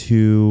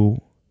into,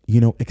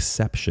 you know,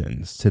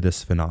 exceptions to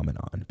this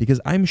phenomenon,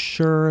 because I'm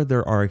sure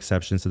there are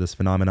exceptions to this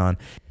phenomenon,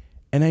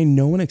 and I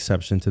know an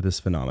exception to this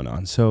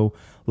phenomenon. So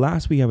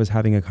last week I was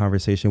having a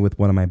conversation with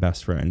one of my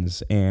best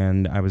friends,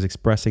 and I was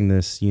expressing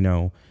this, you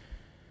know,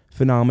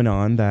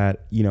 phenomenon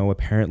that,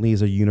 apparently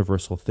is a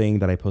universal thing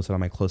that I posted on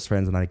my close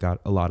friends and I got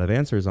a lot of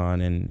answers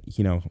on. And,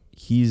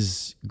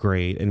 he's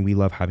great and we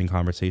love having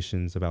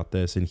conversations about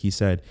this. And he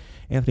said,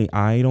 Anthony,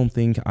 I don't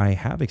think I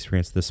have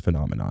experienced this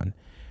phenomenon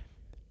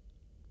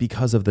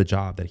because of the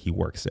job that he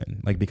works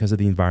in, like because of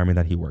the environment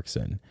that he works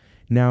in.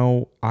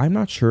 Now, I'm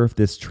not sure if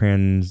this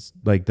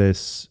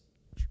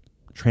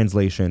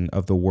translation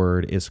of the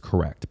word is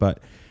correct, but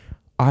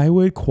I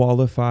would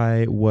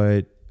qualify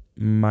what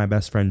my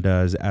best friend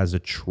does as a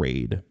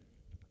trade.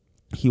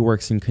 He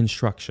works in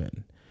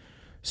construction.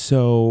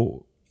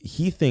 So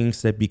he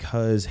thinks that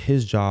because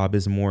his job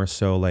is more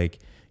so like,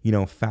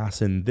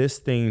 fasten this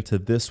thing to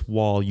this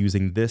wall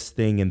using this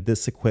thing and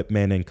this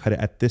equipment and cut it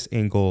at this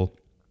angle,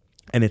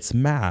 and it's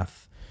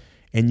math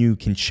and you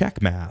can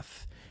check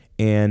math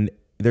and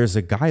there's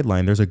a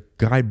guideline, there's a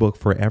guidebook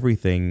for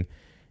everything.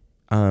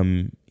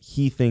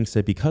 He thinks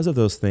that because of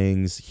those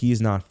things,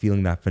 he's not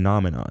feeling that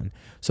phenomenon.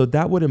 So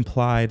that would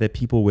imply that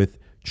people with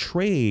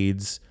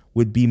trades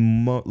would be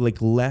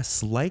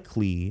less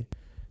likely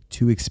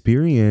to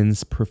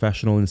experience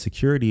professional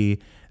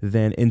insecurity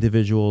than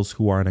individuals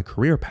who are on a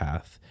career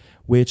path,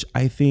 which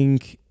I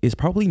think is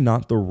probably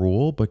not the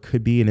rule, but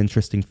could be an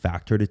interesting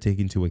factor to take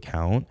into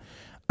account.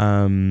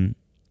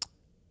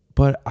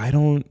 But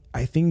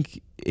I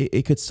think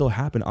it could still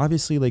happen.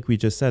 Obviously, like we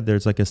just said,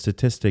 there's like a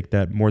statistic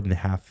that more than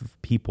half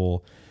of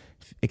people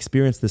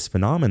experience this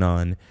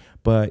phenomenon.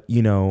 But,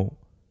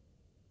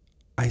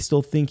 I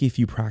still think if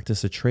you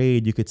practice a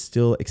trade, you could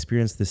still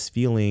experience this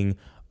feeling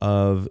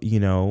of,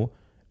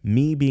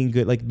 me being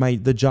good, like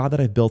the job that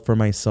I've built for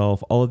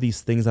myself, all of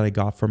these things that I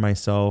got for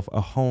myself,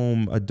 a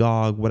home, a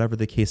dog, whatever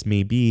the case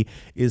may be,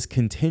 is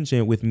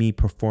contingent with me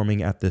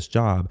performing at this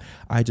job.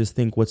 I just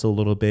think what's a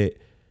little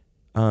bit,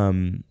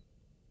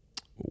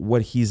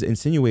 what he's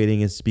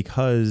insinuating is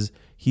because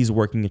he's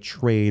working a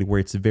trade where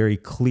it's very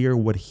clear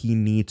what he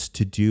needs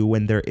to do,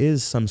 and there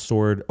is some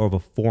sort of a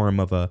form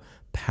of a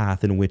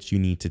path in which you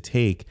need to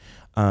take.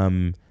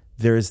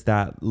 There's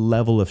that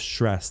level of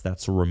stress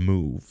that's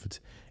removed.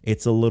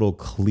 It's a little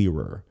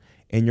clearer,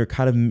 and you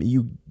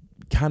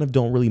kind of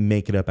don't really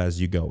make it up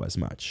as you go as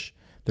much.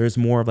 There's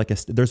more of like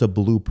there's a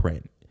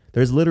blueprint.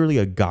 There's literally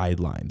a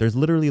guideline. There's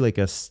literally like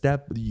a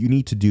step. You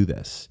need to do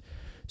this.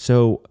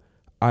 So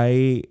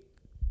I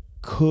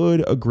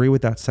could agree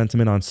with that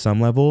sentiment on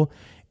some level,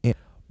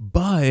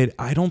 but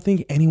I don't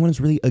think anyone's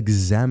really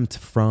exempt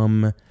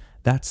from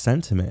that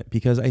sentiment,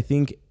 because I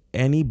think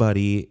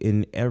anybody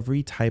in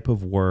every type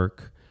of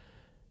work,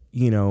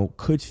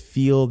 could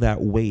feel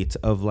that weight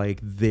of like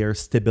their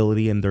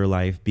stability in their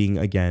life being,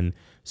 again,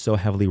 so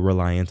heavily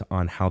reliant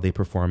on how they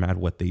perform at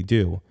what they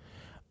do.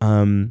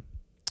 And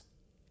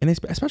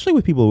especially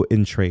with people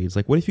in trades,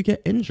 like what if you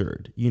get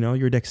injured?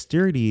 Your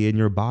dexterity and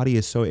your body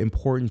is so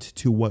important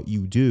to what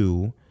you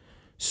do.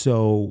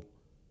 So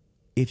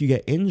if you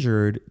get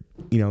injured,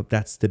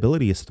 that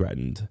stability is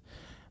threatened.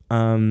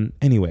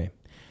 Anyway,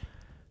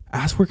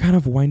 as we're kind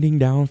of winding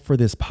down for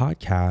this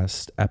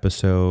podcast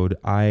episode,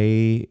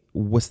 I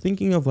was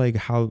thinking of like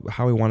how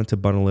I wanted to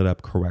bundle it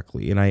up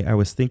correctly. And I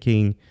was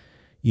thinking,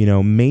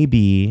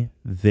 maybe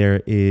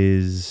there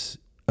is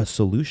a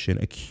solution,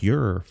 a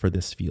cure for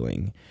this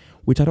feeling,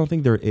 which I don't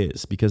think there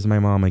is, because my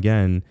mom,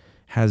 again,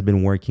 has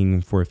been working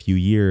for a few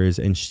years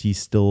and she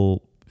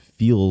still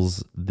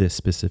feels this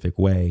specific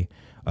way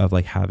of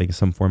like having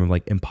some form of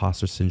like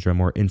imposter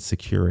syndrome or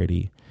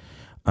insecurity.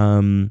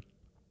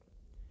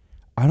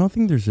 I don't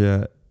think there's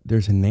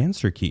an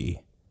answer key,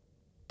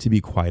 to be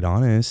quite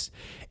honest.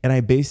 And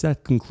I base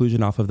that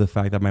conclusion off of the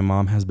fact that my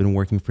mom has been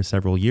working for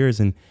several years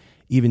and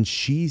even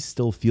she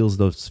still feels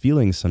those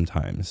feelings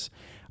sometimes.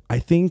 I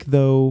think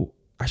though,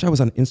 actually I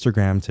was on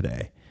Instagram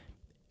today.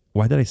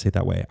 Why did I say it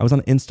that way? I was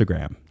on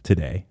Instagram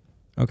today.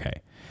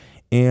 Okay.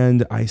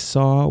 And I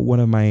saw one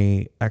of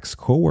my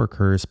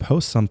ex-coworkers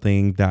post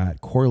something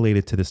that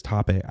correlated to this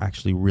topic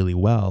actually really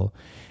well.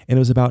 And it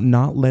was about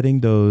not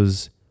letting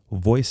those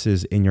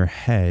voices in your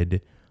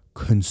head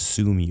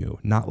consume you,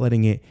 not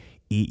letting it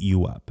eat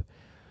you up.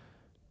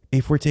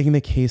 If we're taking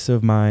the case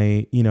of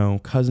my,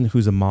 cousin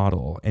who's a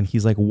model, and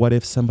he's like, what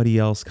if somebody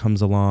else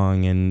comes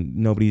along and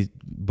nobody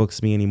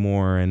books me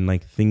anymore and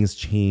like things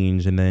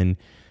change and then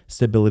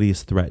stability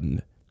is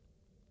threatened?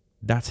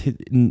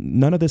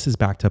 None of this is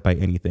backed up by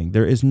anything.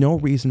 There is no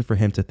reason for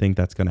him to think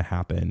that's going to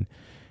happen.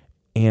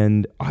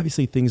 And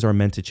obviously things are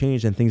meant to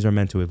change and things are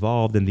meant to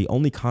evolve. And the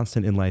only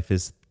constant in life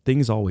is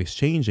things always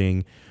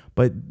changing,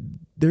 but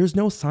there's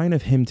no sign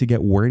of him to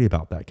get worried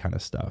about that kind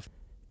of stuff.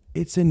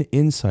 It's an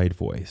inside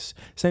voice.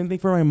 Same thing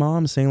for my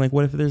mom saying like,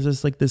 what if there's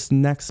just like this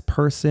next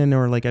person,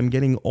 or like I'm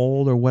getting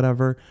old or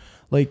whatever,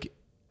 like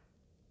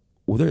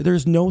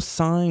there's no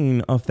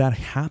sign of that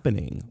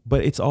happening,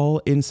 but it's all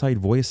inside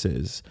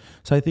voices.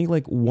 So I think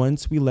like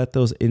once we let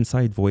those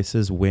inside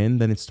voices win,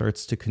 then it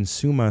starts to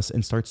consume us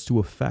and starts to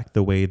affect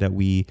the way that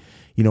we,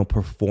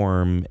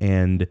 perform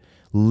and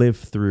live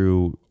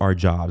through our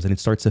jobs. And it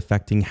starts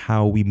affecting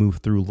how we move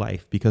through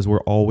life, because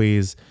we're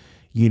always,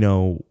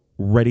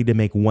 ready to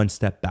make one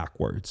step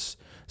backwards.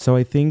 So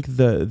I think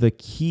the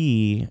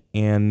key,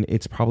 and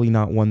it's probably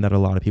not one that a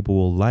lot of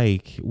people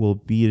will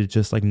be to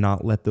just like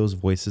not let those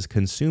voices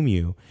consume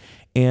you,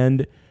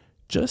 and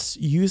just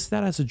use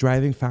that as a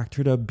driving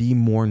factor to be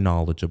more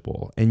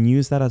knowledgeable, and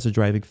use that as a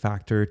driving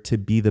factor to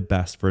be the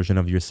best version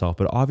of yourself.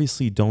 But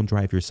obviously don't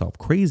drive yourself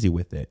crazy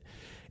with it.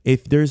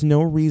 If there's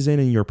no reason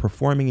and you're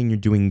performing and you're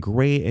doing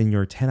great and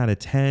you're 10 out of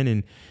 10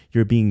 and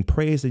you're being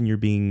praised and you're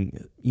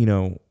being,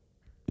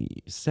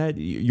 said,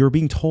 you're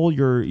being told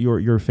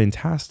you're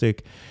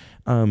fantastic.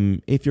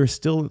 If you're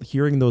still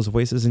hearing those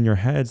voices in your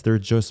heads, they're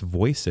just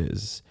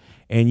voices.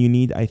 And you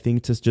need, I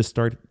think, to just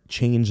start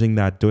changing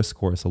that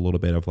discourse a little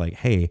bit of like,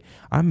 hey,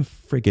 I'm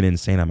freaking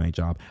insane at my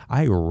job.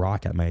 I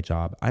rock at my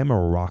job. I'm a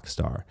rock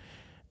star.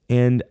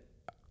 And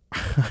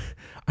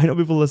I know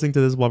people listening to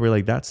this will be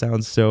like, that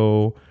sounds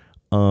so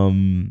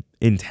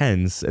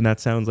intense, and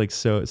that sounds like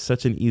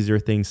such an easier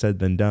thing said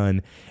than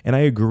done. And I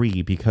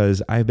agree,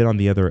 because I've been on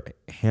the other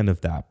hand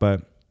of that.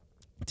 But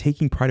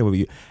taking pride in what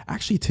you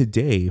actually,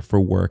 today for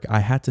work,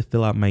 I had to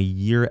fill out my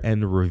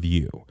year-end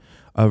review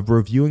of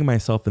reviewing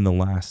myself in the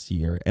last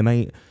year, and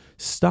I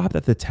stopped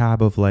at the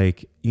tab of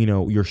like,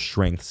 your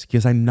strengths,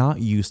 because I'm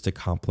not used to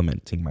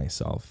complimenting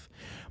myself.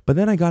 But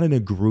then I got in a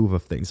groove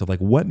of things of like,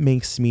 what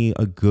makes me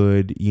a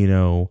good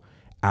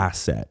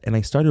asset, and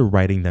I started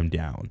writing them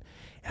down.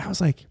 And I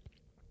was like,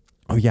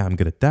 oh yeah, I'm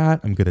good at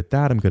that. I'm good at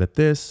that. I'm good at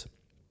this.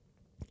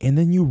 And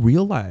then you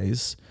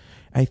realize,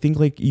 I think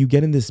like you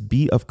get in this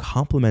beat of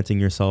complimenting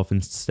yourself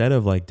instead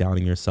of like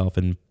doubting yourself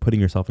and putting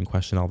yourself in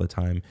question all the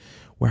time,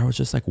 where I was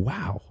just like,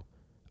 wow,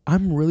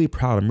 I'm really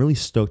proud. I'm really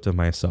stoked of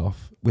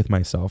myself.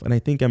 And I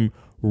think I'm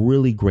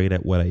really great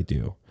at what I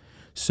do.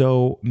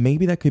 So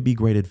maybe that could be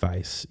great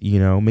advice.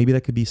 Maybe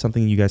that could be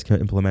something you guys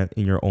can implement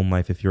in your own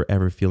life if you're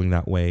ever feeling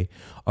that way,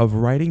 of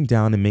writing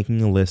down and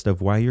making a list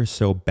of why you're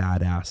so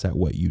badass at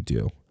what you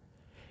do,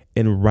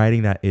 and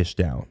writing that ish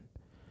down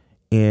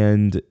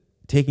and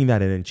taking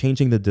that in and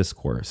changing the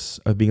discourse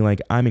of being like,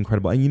 I'm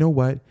incredible. And you know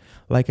what?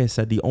 Like I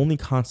said, the only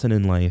constant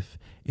in life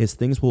is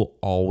things will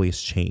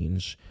always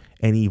change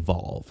and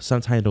evolve.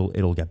 Sometimes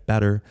it'll get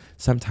better.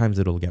 Sometimes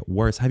it'll get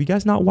worse. Have you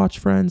guys not watched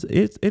Friends?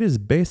 It is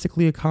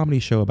basically a comedy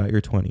show about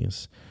your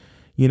 20s.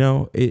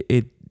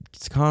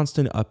 It's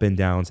constant up and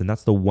downs, and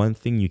that's the one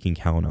thing you can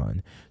count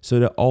on. So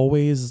to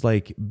always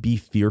like be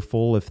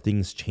fearful of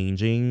things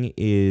changing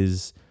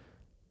is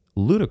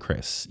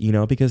ludicrous,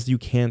 because you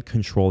can't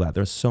control that.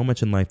 There's so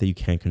much in life that you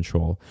can't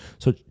control.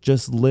 So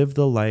just live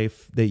your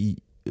life the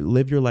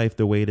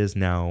way it is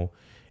now.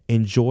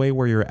 Enjoy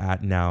where you're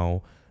at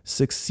now.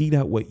 Succeed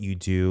at what you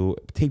do.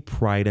 Take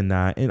pride in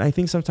that. And I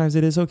think sometimes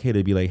it is okay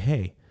to be like,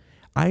 hey,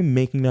 I'm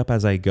making it up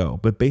as I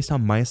go, but based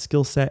on my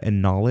skill set and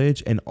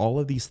knowledge and all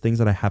of these things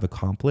that I have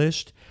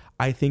accomplished,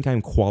 I think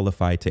I'm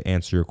qualified to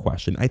answer your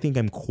question. I think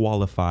I'm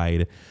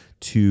qualified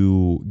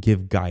to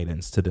give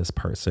guidance to this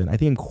person. I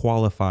think I'm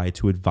qualified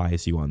to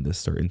advise you on this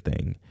certain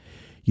thing,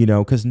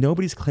 because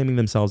nobody's claiming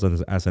themselves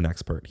as an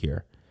expert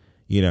here.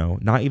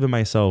 Not even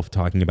myself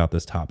talking about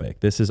this topic.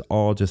 This is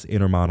all just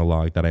inner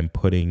monologue that I'm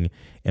putting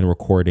and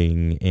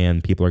recording,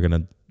 and people are going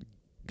to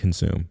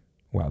consume.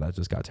 Wow, that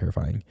just got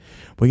terrifying.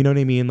 But you know what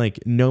I mean? Like,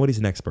 nobody's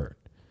an expert.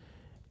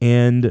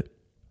 And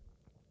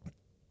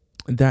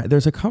that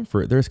there's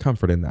comfort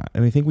in that.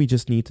 And I think we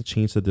just need to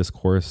change the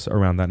discourse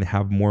around that and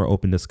have more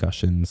open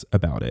discussions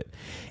about it.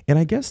 And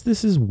I guess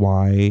this is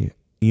why,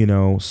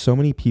 so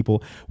many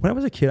people, when I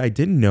was a kid, I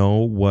didn't know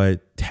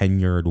what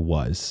tenured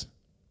was.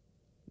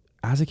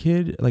 As a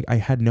kid, like, I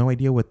had no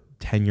idea what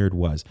tenured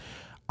was.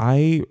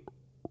 I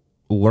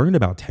learned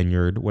about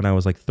tenured when I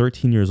was like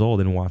 13 years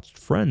old and watched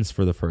Friends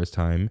for the first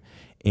time.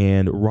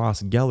 And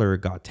Ross Geller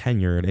got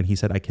tenured, and he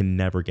said, I can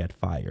never get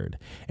fired.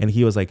 And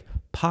he was like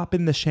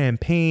popping the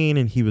champagne,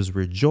 and he was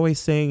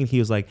rejoicing. And he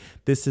was like,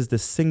 this is the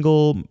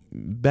single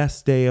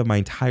best day of my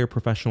entire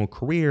professional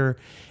career.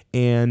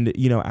 And,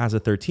 as a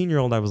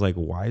 13-year-old, I was like,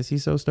 why is he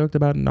so stoked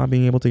about not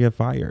being able to get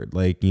fired?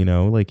 Like,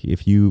 like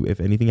if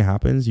anything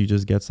happens, you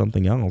just get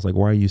something else. Like,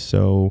 why are you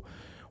so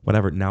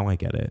whatever? Now I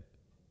get it.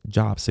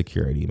 Job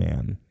security,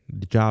 man.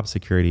 Job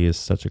security is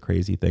such a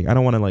crazy thing. I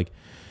don't want to like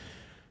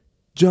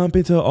jump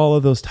into all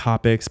of those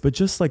topics, but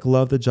just like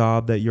love the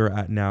job that you're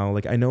at now.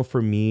 Like, I know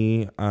for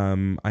me,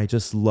 I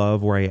just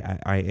love where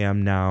I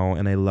am now,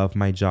 and I love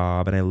my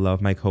job, and I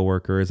love my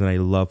coworkers, and I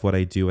love what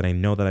I do, and I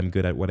know that I'm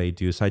good at what I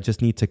do. So I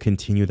just need to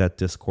continue that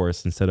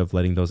discourse instead of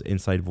letting those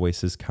inside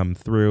voices come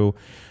through.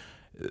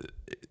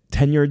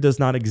 Tenure does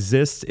not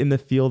exist in the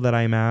field that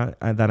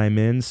I'm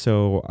in.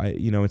 So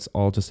it's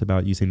all just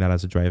about using that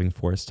as a driving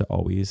force to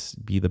always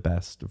be the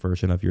best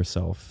version of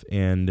yourself.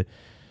 And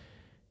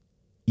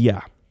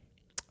yeah,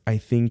 I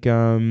think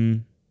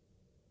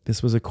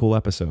this was a cool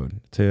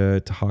episode to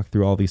talk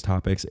through all these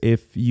topics.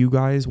 If you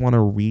guys want to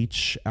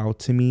reach out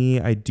to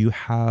me, I do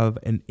have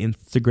an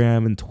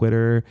Instagram and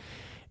Twitter.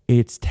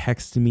 It's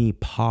Text Me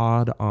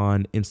Pod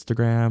on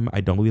Instagram.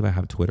 I don't believe I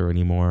have Twitter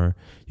anymore.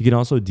 You can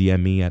also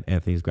DM me at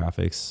Anthony's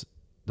Graphics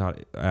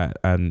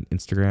on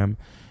Instagram,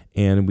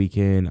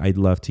 and I'd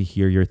love to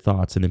hear your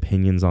thoughts and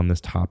opinions on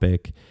this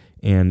topic.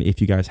 And if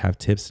you guys have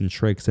tips and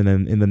tricks, and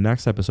then in the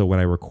next episode when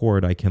I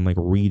record, I can like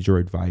read your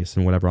advice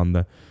and whatever on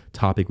the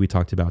topic we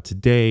talked about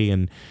today.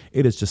 And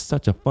it is just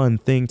such a fun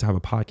thing to have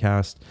a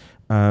podcast.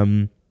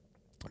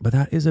 But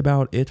that is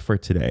about it for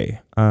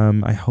today.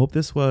 I hope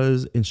this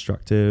was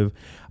instructive.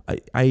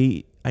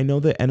 I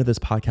know the end of this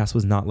podcast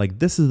was not like,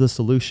 this is the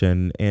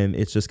solution, and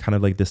it's just kind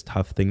of like this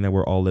tough thing that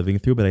we're all living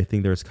through. But I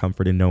think there's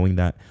comfort in knowing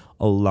that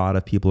a lot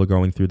of people are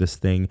going through this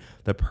thing.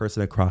 The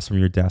person across from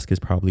your desk is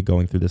probably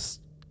going through this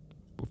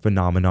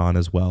phenomenon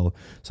as well.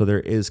 So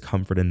there is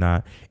comfort in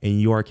that. And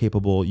you are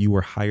capable. You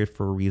were hired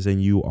for a reason.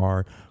 You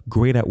are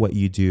great at what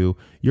you do.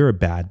 You're a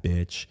bad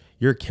bitch.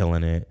 You're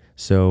killing it.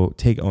 So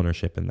take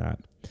ownership in that.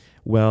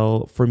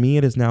 Well, for me,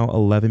 it is now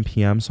 11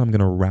 p.m., so I'm going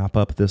to wrap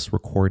up this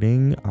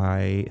recording.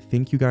 I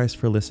thank you guys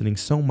for listening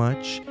so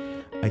much.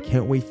 I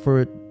can't wait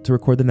for it to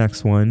record the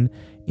next one.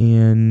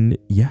 And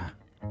yeah,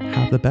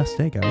 have the best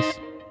day, guys.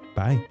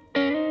 Bye.